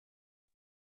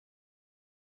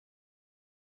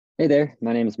Hey there,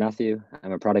 my name is Matthew.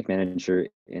 I'm a product manager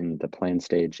in the plan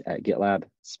stage at GitLab,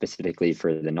 specifically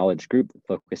for the knowledge group,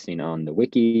 focusing on the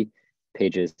wiki,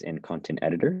 pages, and content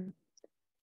editor.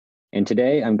 And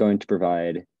today I'm going to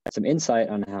provide some insight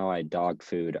on how I dog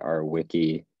food our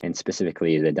wiki, and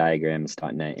specifically the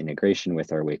diagrams.net integration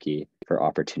with our wiki for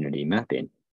opportunity mapping.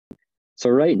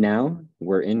 So right now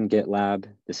we're in GitLab.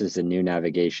 This is a new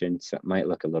navigation, so it might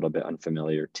look a little bit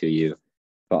unfamiliar to you.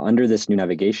 But under this new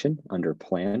navigation, under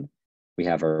plan, we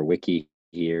have our wiki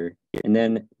here. And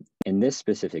then in this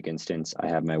specific instance, I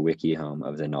have my wiki home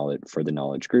of the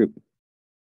knowledge group.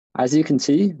 As you can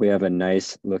see, we have a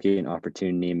nice looking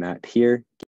opportunity map here.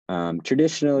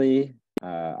 Traditionally,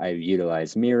 I've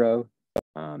utilized Miro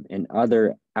and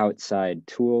other outside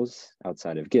tools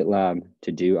outside of GitLab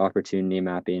to do opportunity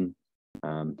mapping.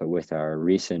 But with our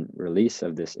recent release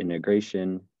of this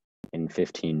integration in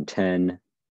 15.10,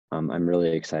 I'm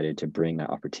really excited to bring that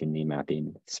opportunity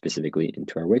mapping specifically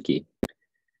into our wiki.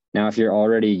 Now, if you're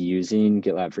already using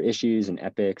GitLab for issues and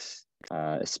epics,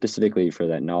 specifically for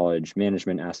that knowledge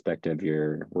management aspect of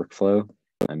your workflow,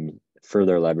 I'm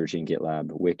further leveraging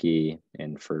GitLab Wiki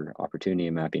and for opportunity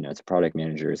mapping as a product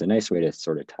manager is a nice way to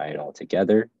sort of tie it all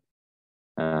together.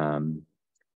 There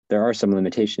are some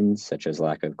limitations, such as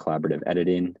lack of collaborative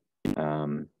editing,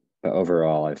 but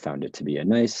overall, I've found it to be a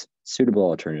nice, suitable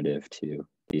alternative to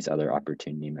these other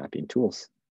opportunity mapping tools.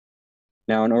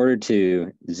 Now, in order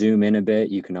to zoom in a bit,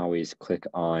 you can always click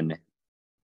on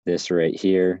this right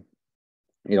here.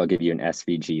 It'll give you an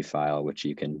SVG file, which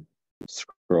you can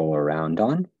scroll around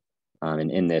on. And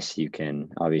in this, you can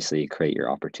obviously create your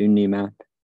opportunity map.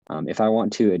 If I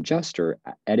want to adjust or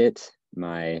edit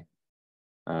my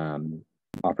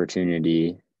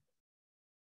opportunity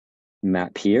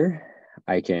map here,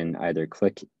 I can either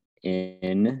click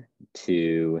in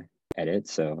to edit.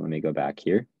 So let me go back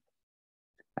here.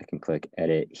 I can click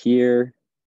edit here.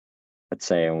 Let's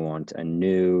say I want a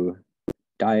new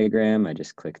diagram. I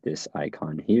just click this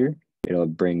icon here. It'll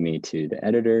bring me to the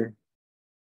editor.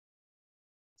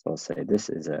 So I'll say this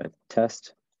is a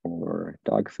test for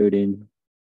dog fooding.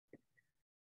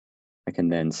 I can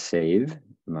then save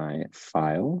my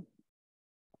file.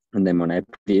 And then when I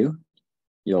preview,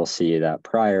 you'll see that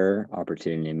prior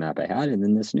opportunity map I had and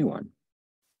then this new one.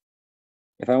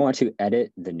 If I want to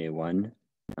edit the new one,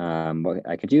 what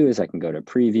I could do is I can go to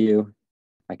preview.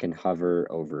 I can hover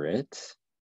over it.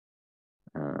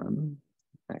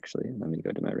 Actually, let me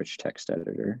go to my rich text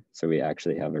editor. So we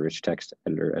actually have a rich text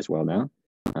editor as well now.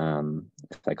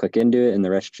 If I click into it in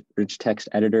the rich text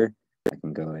editor, I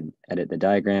can go and edit the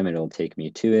diagram. It'll take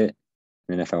me to it.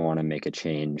 And then if I want to make a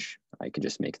change, I can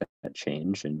just make that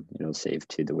change and it'll save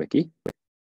to the wiki.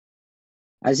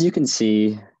 As you can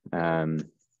see,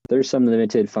 there's some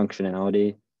limited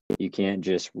functionality. You can't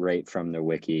just right from the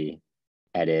wiki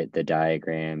edit the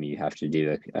diagram. You have to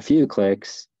do a few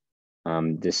clicks.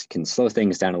 This can slow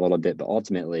things down a little bit, but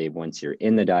ultimately, once you're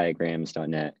in the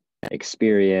diagrams.net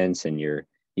experience and you're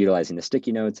utilizing the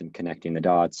sticky notes and connecting the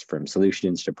dots from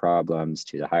solutions to problems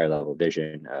to the higher level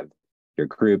vision of your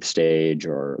group stage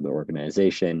or the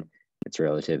organization, it's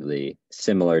relatively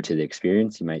similar to the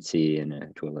experience you might see in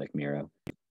a tool like Miro.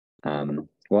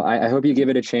 Well, I hope you give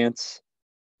it a chance.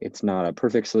 It's not a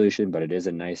perfect solution, but it is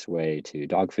a nice way to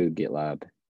dog food GitLab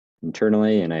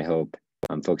internally. And I hope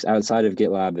folks outside of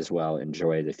GitLab as well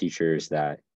enjoy the features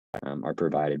that are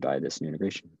provided by this new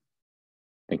integration.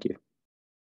 Thank you.